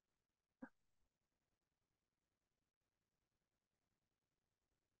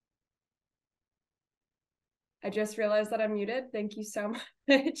 I just realized that I'm muted. Thank you so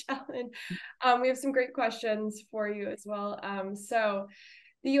much, Ellen. We have some great questions for you as well. So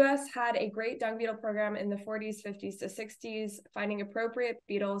the US had a great dung beetle program in the 40s, 50s to 60s, finding appropriate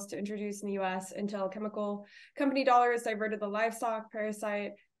beetles to introduce in the US until chemical company dollars diverted the livestock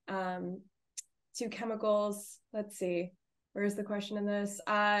parasite to chemicals. Let's see, where's the question in this?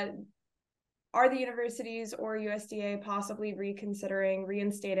 Are the universities or USDA possibly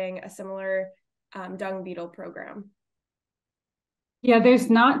reinstating a similar dung beetle program? Yeah, there's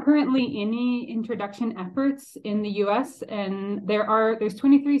not currently any introduction efforts in the US, and there's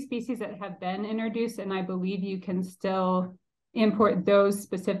 23 species that have been introduced, and I believe you can still import those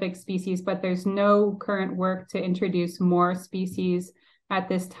specific species, but there's no current work to introduce more species at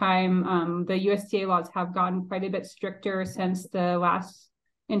this time. The USDA laws have gotten quite a bit stricter since the last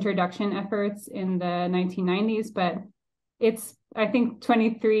introduction efforts in the 1990s, but I think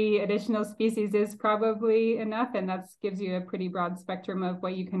 23 additional species is probably enough, and that gives you a pretty broad spectrum of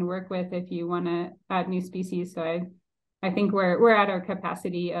what you can work with if you want to add new species. So I think we're at our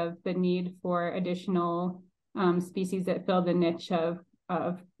capacity of the need for additional species that fill the niche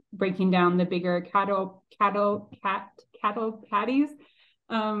of breaking down the bigger cattle patties.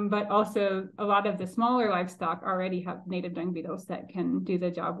 But also a lot of the smaller livestock already have native dung beetles that can do the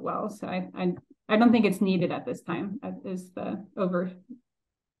job well. So I don't think it's needed at this time, is the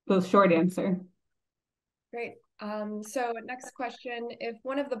short answer. Great. So next question, if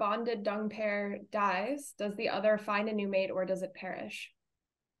one of the bonded dung pair dies, does the other find a new mate or does it perish?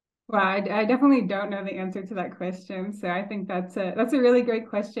 Well, I definitely don't know the answer to that question. So I think that's a really great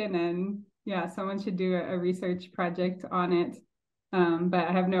question. And yeah, someone should do a research project on it. But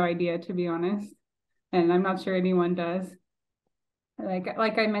I have no idea, to be honest. And I'm not sure anyone does.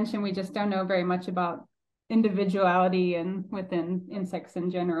 Like I mentioned, we just don't know very much about individuality and within insects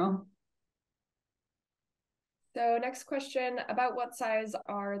in general. So next question, about what size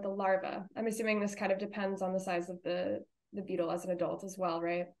are the larvae? I'm assuming this kind of depends on the size of the beetle as an adult as well,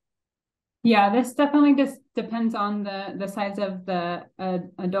 right? Yeah, this definitely just depends on the size of the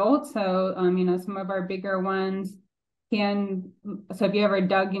adult. So, you know, some of our bigger ones so if you ever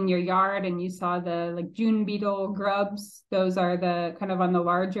dug in your yard and you saw the like June beetle grubs, those are the kind of on the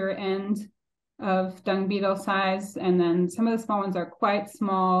larger end of dung beetle size. And then some of the small ones are quite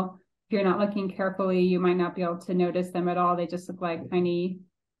small. If you're not looking carefully, you might not be able to notice them at all. They just look like tiny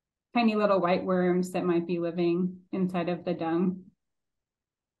little white worms that might be living inside of the dung.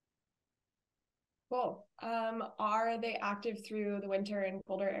 Cool. Are they active through the winter in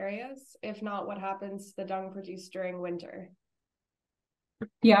colder areas? If not, what happens to the dung produced during winter?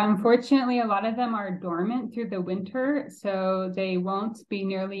 Yeah, unfortunately, a lot of them are dormant through the winter, so they won't be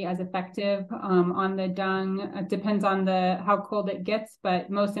nearly as effective on the dung. It depends on how cold it gets, but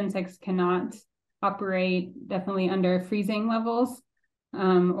most insects cannot operate definitely under freezing levels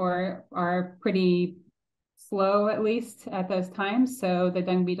or are pretty slow, at least at those times. So the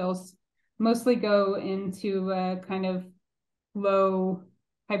dung beetles mostly go into a kind of low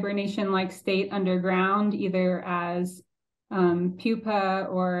hibernation-like state underground, either as pupa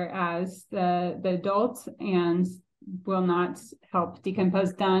or as the adult, and will not help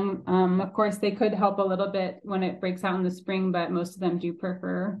decompose dung. Of course, they could help a little bit when it breaks out in the spring, but most of them do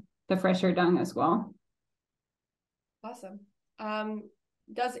prefer the fresher dung as well. Awesome.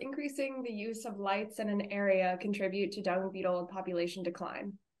 Does increasing the use of lights in an area contribute to dung beetle population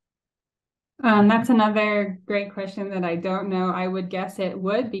decline? That's another great question that I don't know. I would guess it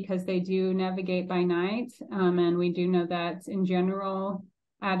would, because they do navigate by night. And we do know that in general,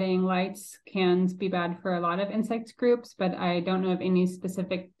 adding lights can be bad for a lot of insect groups, but I don't know of any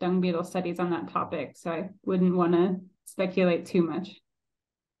specific dung beetle studies on that topic. So I wouldn't want to speculate too much.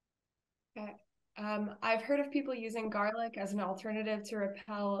 Okay. I've heard of people using garlic as an alternative to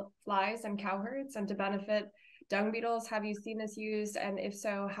repel flies and cowherds and to benefit dung beetles. Have you seen this used? And if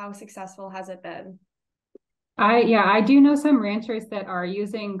so, how successful has it been? I do know some ranchers that are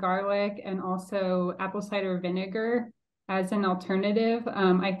using garlic and also apple cider vinegar as an alternative.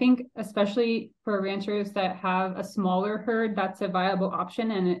 I think especially for ranchers that have a smaller herd, that's a viable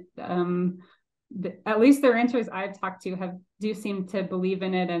option. And at least the ranchers I've talked to do seem to believe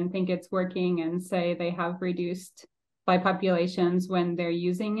in it and think it's working and say they have reduced fly populations when they're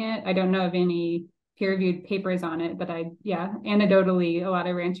using it. I don't know of any peer-reviewed papers on it, but anecdotally, a lot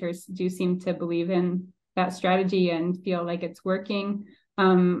of ranchers do seem to believe in that strategy and feel like it's working.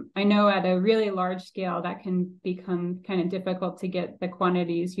 I know at a really large scale that can become kind of difficult to get the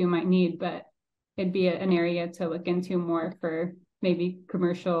quantities you might need, but it'd be an area to look into more for maybe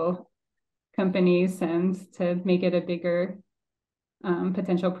commercial companies and to make it a bigger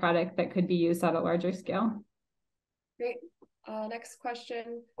potential product that could be used at a larger scale. Great. Next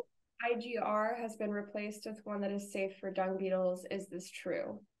question. IGR has been replaced with one that is safe for dung beetles. Is this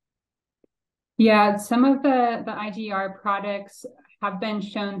true? Yeah, some of the IGR products have been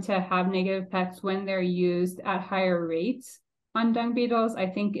shown to have negative effects when they're used at higher rates on dung beetles. I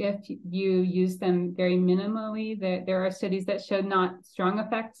think if you use them very minimally, there are studies that showed not strong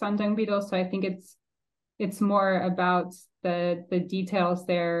effects on dung beetles. So I think it's more about the details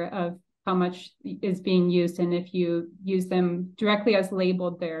there of how much is being used, and if you use them directly as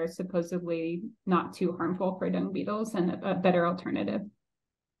labeled, they're supposedly not too harmful for dung beetles and a better alternative.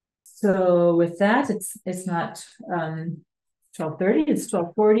 So with that, it's not 12:30, it's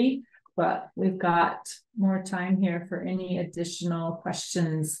 12:40, but we've got more time here for any additional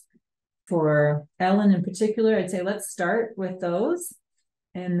questions for Ellen in particular. I'd say let's start with those.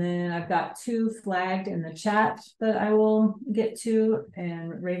 And then I've got 2 flagged in the chat that I will get to,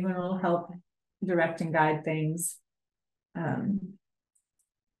 and Raven will help direct and guide things from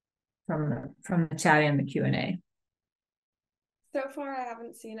the chat and the Q&A. So far, I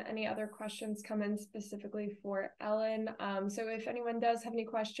haven't seen any other questions come in specifically for Ellen. So if anyone does have any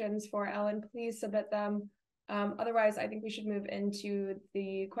questions for Ellen, please submit them. Otherwise, I think we should move into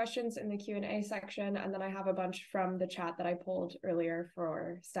the questions in the Q&A section, and then I have a bunch from the chat that I pulled earlier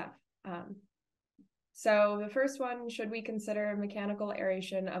for Steph. So the first one, should we consider mechanical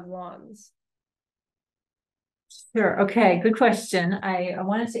aeration of lawns? Sure. Okay. Good question. I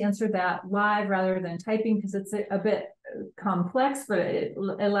wanted to answer that live rather than typing because it's a bit complex, but it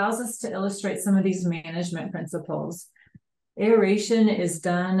allows us to illustrate some of these management principles. Aeration is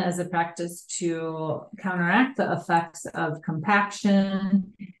done as a practice to counteract the effects of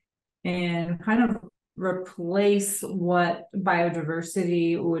compaction and kind of replace what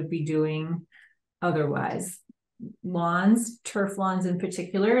biodiversity would be doing otherwise. Lawns, turf lawns in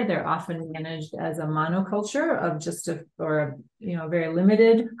particular, they're often managed as a monoculture of just a very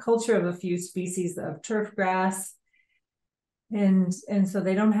limited culture of a few species of turf grass. And so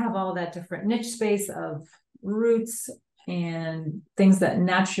they don't have all that different niche space of roots and things that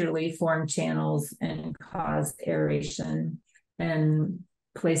naturally form channels and cause aeration and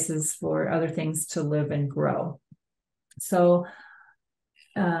places for other things to live and grow. So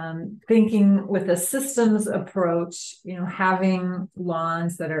thinking with a systems approach, having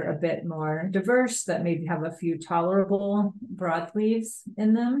lawns that are a bit more diverse, that maybe have a few tolerable broadleaves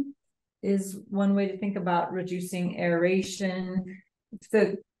in them, is one way to think about reducing aeration.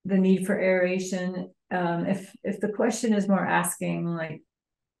 The need for aeration, if the question is more asking like,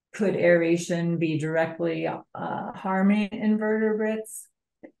 could aeration be directly harming invertebrates?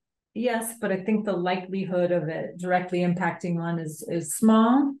 Yes, but I think the likelihood of it directly impacting one is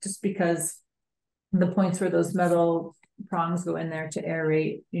small, just because the points where those metal prongs go in there to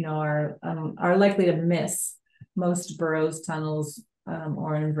aerate, are likely to miss most burrows, tunnels,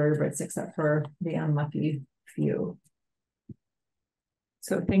 or invertebrates, except for the unlucky few.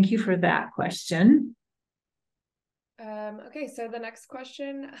 So thank you for that question. Okay, so the next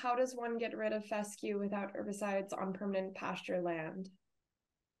question, how does one get rid of fescue without herbicides on permanent pasture land?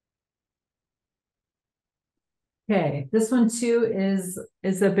 Okay, this one too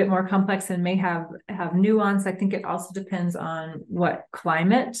is a bit more complex and may have nuance. I think it also depends on what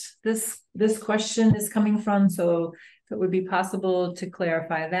climate this question is coming from. So if it would be possible to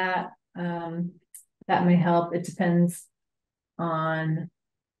clarify that, that may help. It depends on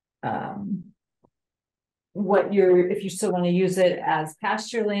if you still want to use it as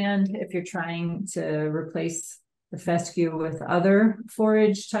pasture land, if you're trying to replace the fescue with other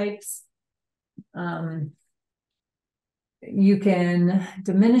forage types. You can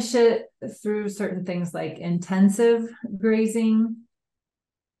diminish it through certain things like intensive grazing,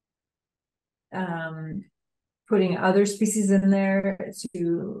 putting other species in there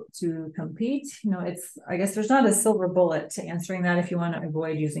to compete. I guess there's not a silver bullet to answering that if you want to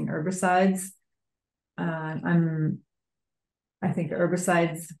avoid using herbicides. I think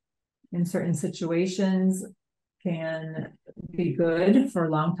herbicides in certain situations can be good for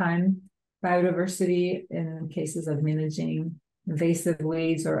long time biodiversity in cases of managing invasive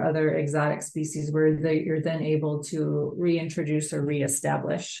weeds or other exotic species where you're then able to reintroduce or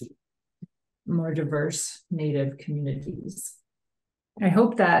reestablish more diverse native communities. I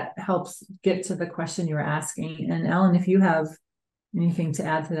hope that helps get to the question you were asking. And Ellen, if you have anything to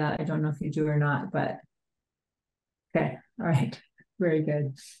add to that, I don't know if you do or not, but okay. All right. Very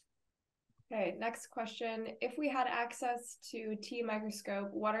good. Okay, next question. If we had access to T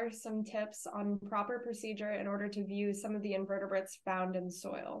microscope, what are some tips on proper procedure in order to view some of the invertebrates found in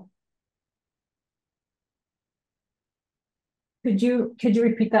soil? Could you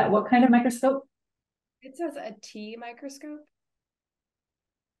repeat that? What kind of microscope? It says a T microscope.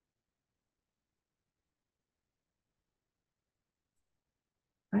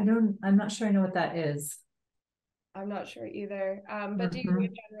 I'm not sure I know what that is. I'm not sure either. But do you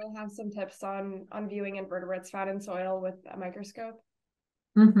in general have some tips on viewing invertebrates found in soil with a microscope?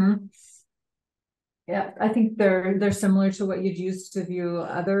 Yeah, I think they're similar to what you'd use to view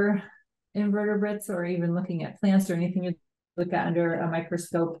other invertebrates, or even looking at plants or anything you look at under a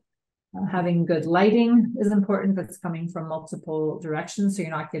microscope. Having good lighting is important. That's coming from multiple directions, so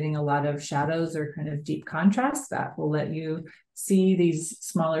you're not getting a lot of shadows or kind of deep contrast. That will let you see these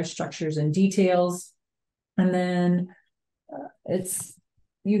smaller structures and details. And then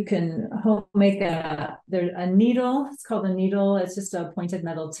you can make a needle. It's called a needle. It's just a pointed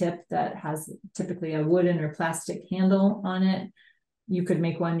metal tip that has typically a wooden or plastic handle on it. You could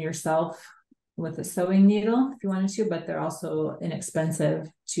make one yourself with a sewing needle if you wanted to, but they're also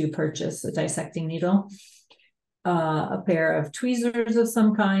inexpensive to purchase, a dissecting needle. a pair of tweezers of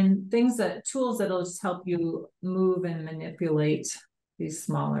some kind, tools that'll just help you move and manipulate these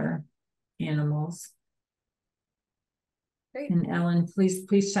smaller animals. Great. And Ellen,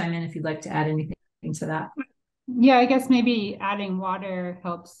 please chime in if you'd like to add anything to that. Yeah, I guess maybe adding water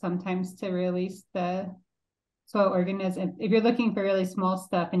helps sometimes to release the soil organism. If you're looking for really small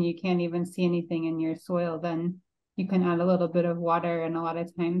stuff and you can't even see anything in your soil, then you can add a little bit of water, and a lot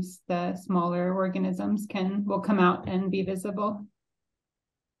of times the smaller organisms will come out and be visible.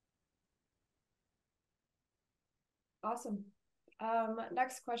 Awesome.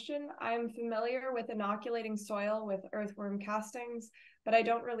 Next question. I'm familiar with inoculating soil with earthworm castings, but I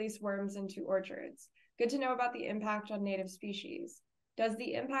don't release worms into orchards. Good to know about the impact on native species. Does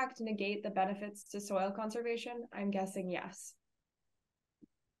the impact negate the benefits to soil conservation? I'm guessing yes.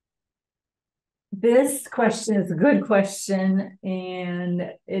 This question is a good question,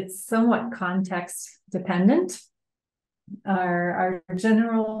 and it's somewhat context dependent. Our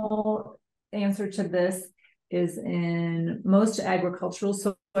general answer to this is in most agricultural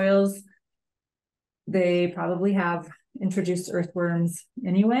soils, they probably have introduced earthworms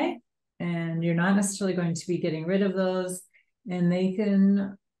anyway, and you're not necessarily going to be getting rid of those, and they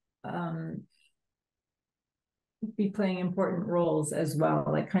can be playing important roles as well,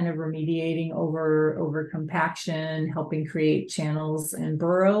 like kind of remediating over compaction, helping create channels and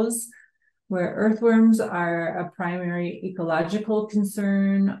burrows. Where earthworms are a primary ecological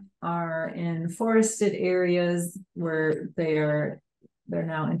concern are in forested areas where they're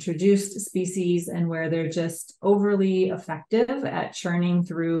now introduced species, and where they're just overly effective at churning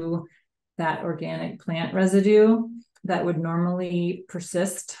through that organic plant residue that would normally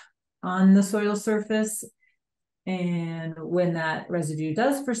persist on the soil surface. And when that residue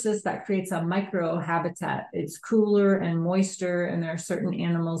does persist, that creates a micro habitat. It's cooler and moister, and there are certain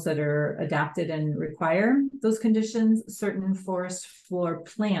animals that are adapted and require those conditions. Certain forest floor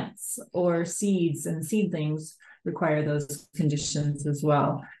plants or seeds and seedlings require those conditions as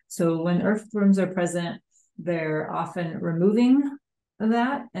well. So when earthworms are present, they're often removing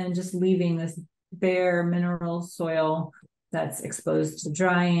that and just leaving this bare mineral soil that's exposed to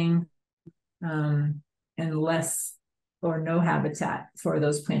drying, and less or no habitat for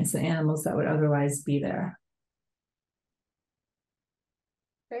those plants and animals that would otherwise be there.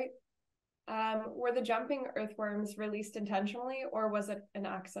 Great. Were the jumping earthworms released intentionally, or was it an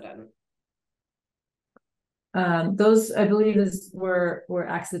accident? Those, I believe, were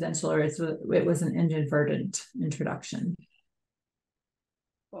accidental, or it was an inadvertent introduction.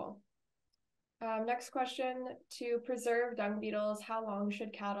 Cool. Next question. To preserve dung beetles, how long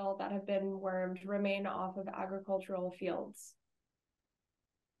should cattle that have been wormed remain off of agricultural fields?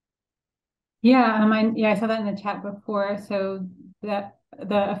 Yeah, I saw that in the chat before. So that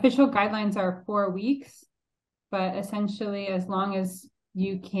the official guidelines are 4 weeks, but essentially as long as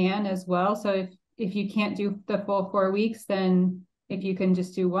you can as well. So if you can't do the full 4 weeks, then if you can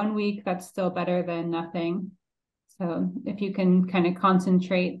just do 1 week, that's still better than nothing. So if you can kind of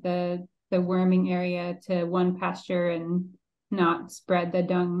concentrate the worming area to one pasture and not spread the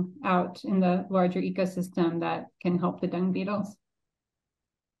dung out in the larger ecosystem, that can help the dung beetles.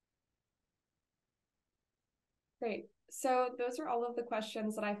 Great. So those are all of the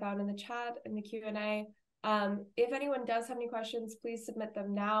questions that I found in the chat and the Q&A. If anyone does have any questions, please submit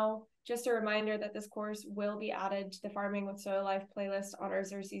them now. Just a reminder that this course will be added to the Farming with Soil Life playlist on our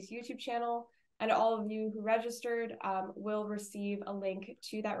Xerces YouTube channel. And all of you who registered will receive a link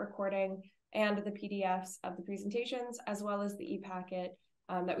to that recording and the PDFs of the presentations, as well as the e-packet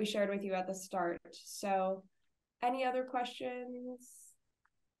that we shared with you at the start. So any other questions?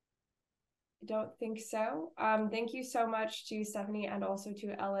 I don't think so. Thank you so much to Stephanie and also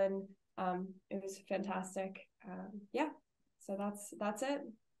to Ellen. It was fantastic. Yeah, so that's it.